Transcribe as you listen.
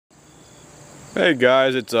Hey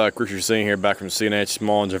guys, it's Chris you're seeing here back from C&H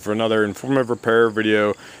Smallings for another informative repair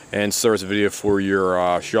video and service video for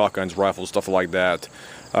your shotguns, rifles, stuff like that.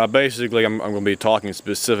 Basically, I'm going to be talking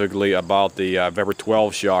specifically about the Vepr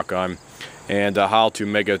 12 shotgun and how to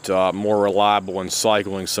make it more reliable in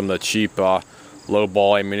cycling some of the cheap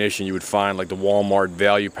low-ball ammunition you would find, like the Walmart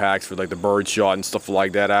value packs for like the bird shot and stuff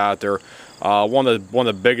like that out there. One of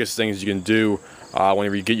the biggest things you can do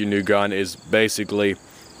whenever you get your new gun is basically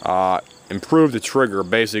improve the trigger,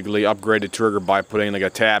 basically upgrade the trigger by putting like a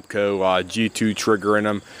Tapco G2 trigger in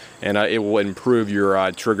them, and it will improve your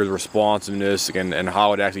trigger's responsiveness and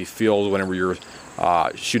how it actually feels whenever you're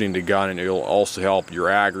shooting the gun, and it will also help your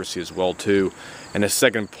accuracy as well too. And the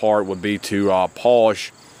second part would be to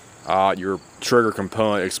polish your trigger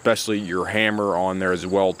component, especially your hammer on there as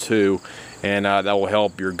well too, and that will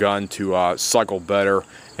help your gun to cycle better.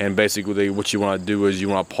 And basically what you want to do is you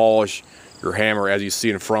want to polish your hammer, as you see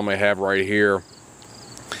in front of me. I have right here,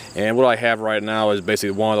 and what I have right now is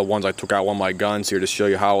basically one of the ones I took out one of my guns here to show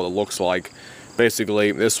you how it looks like.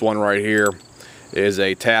 Basically this one right here is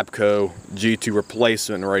a Tapco G2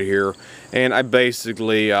 replacement right here, and I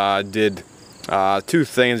basically did two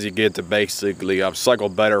things you get to basically cycle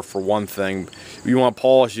better. For one thing, you want to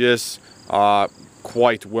polish this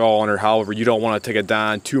quite well on it. However, you don't want to take it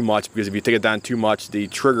down too much, because if you take it down too much, the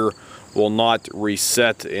trigger will not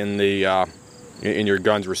reset in the in your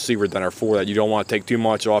gun's receiver down there for that. You don't want to take too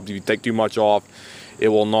much off. If you take too much off, it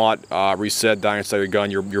will not reset down inside your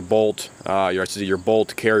gun. Your bolt, your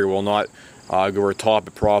bolt carrier will not go over top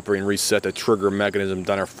it properly and reset the trigger mechanism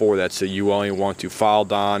down there for that. So you only want to file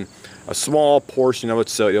down a small portion of it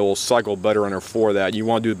so it will cycle better under for that. You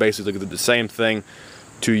want to do basically the same thing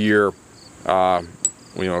to your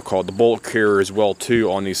called the bolt carrier as well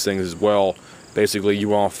too on these things as well. Basically you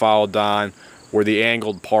want to file down where the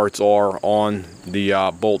angled parts are on the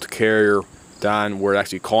bolt carrier, down where it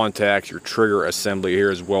actually contacts your trigger assembly here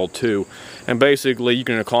as well too. And basically you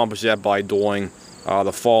can accomplish that by doing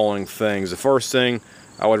the following things. The first thing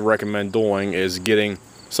I would recommend doing is getting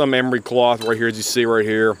some emery cloth right here, as you see right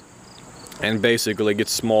here, and basically get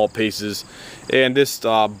small pieces and just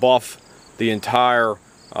buff the entire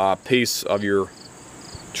piece of your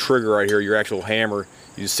trigger right here, your actual hammer.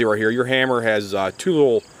 You see right here, your hammer has two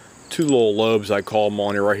little lobes, I call them,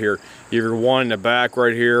 on here right here. You have one in the back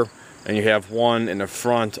right here, and you have one in the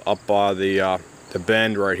front up the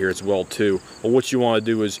bend right here as well too. Well, what you want to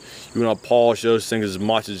do is you want to polish those things as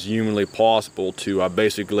much as humanly possible to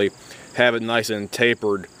basically have it nice and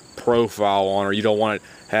tapered profile on, or you don't want to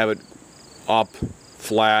have it up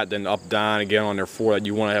flat then up down again on there for that.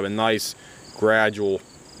 You want to have a nice gradual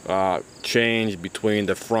change between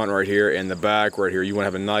the front right here and the back right here. You want to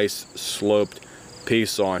have a nice sloped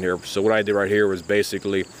piece on here. So what I did right here was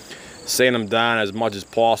basically sand them down as much as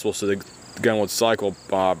possible so the gun would cycle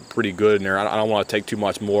pretty good in there. I don't want to take too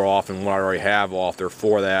much more off than what I already have off there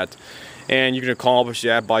for that. And you can accomplish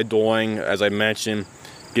that by doing, as I mentioned,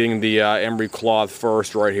 getting the emery cloth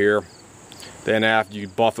first right here. Then after you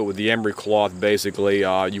buff it with the emery cloth, basically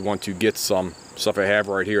you want to get some stuff I have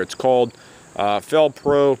right here. It's called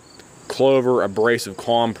Pro Clover Abrasive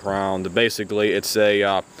Compound. Basically it's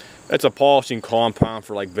a polishing compound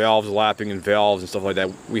for like valves, lapping and valves and stuff like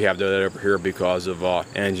that. We have that over here because of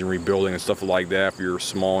engine rebuilding and stuff like that for your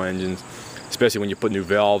small engines, especially when you put new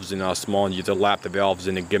valves in small engines. You have to lap the valves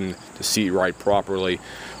in and get them to seat right properly.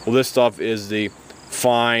 Well, this stuff is the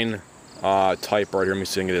fine type right here. Let me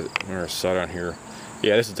see if I can get it set on here.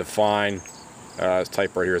 Yeah, this is the fine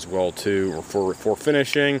type right here as well too. For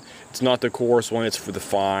finishing, it's not the coarse one, it's for the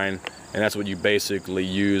fine, and that's what you basically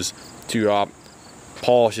use to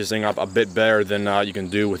polish this thing up a bit better than you can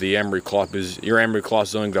do with the emery cloth, because your emery cloth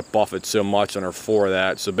is only going to buff it so much under for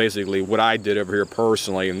that. So basically what I did over here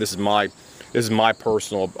personally, and this is my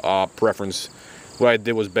personal preference, what I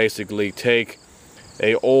did was basically take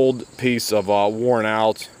a old piece of worn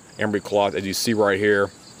out emery cloth, as you see right here,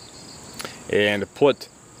 and put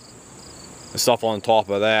the stuff on top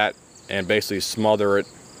of that and basically smother it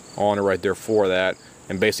on it right there for that.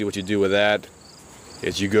 And basically what you do with that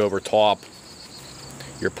is you go over top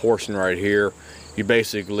your portion right here. You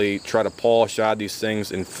basically try to polish out these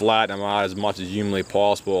things and flatten them out as much as humanly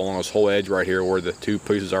possible along this whole edge right here where the two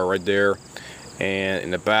pieces are right there, and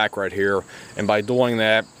in the back right here. And by doing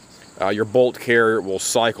that, your bolt carrier will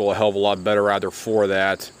cycle a hell of a lot better out there for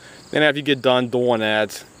that. Then after you get done doing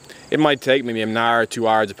that, it might take maybe an hour or 2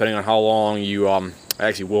 hours depending on how long you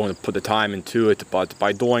actually willing to put the time into it. But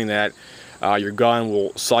by doing that, your gun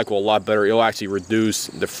will cycle a lot better. It'll actually reduce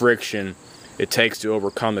the friction it takes to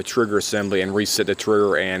overcome the trigger assembly and reset the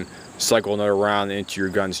trigger and cycle another round into your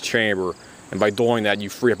gun's chamber. and by doing that you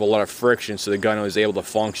free up a lot of friction so the gun is able to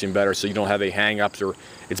function better, so you don't have any hang-ups or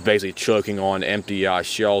it's basically choking on empty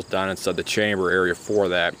shells down inside the chamber area for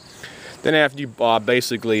that. Then after you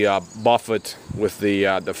basically buff it with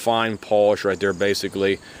the fine polish right there,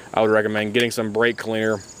 basically, I would recommend getting some brake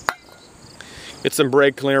cleaner. Get some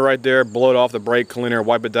brake cleaner right there, blow it off the brake cleaner,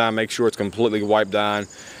 wipe it down, make sure it's completely wiped down.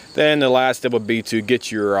 Then the last step would be to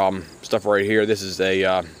get your stuff right here. This is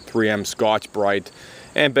a 3M Scotch Brite,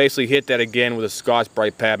 and basically hit that again with a Scotch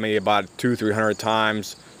Brite pad, maybe about 200-300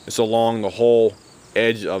 times. It's along the whole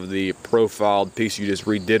edge of the profiled piece you just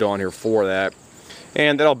redid on here for that.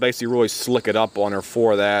 And that'll basically really slick it up on her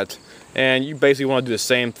for that. And you basically want to do the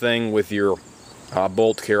same thing with your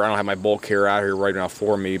bolt care. I don't have my bolt care out here right now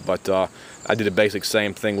for me, but I did the basic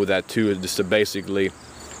same thing with that too. Just to basically,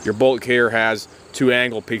 your bolt care has two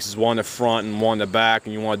angle pieces, one in the front and one in the back,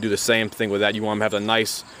 and you want to do the same thing with that. You want to have a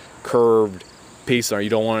nice curved piece on it. You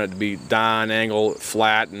don't want it to be down angle,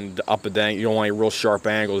 flat, and up and down. You don't want any real sharp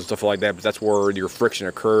angles and stuff like that, but that's where your friction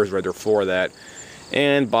occurs right there for that.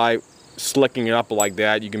 And by slicking it up like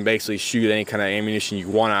that, you can basically shoot any kind of ammunition you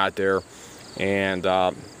want out there and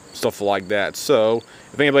stuff like that. So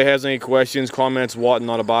if anybody has any questions, comments,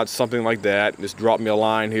 whatnot about something like that, just drop me a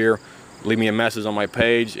line here, leave me a message on my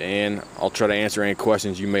page, and I'll try to answer any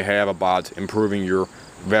questions you may have about improving your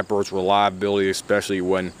Vepr's reliability, especially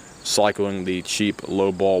when cycling the cheap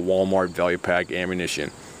lowball Walmart value pack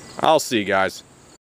ammunition. I'll see you guys.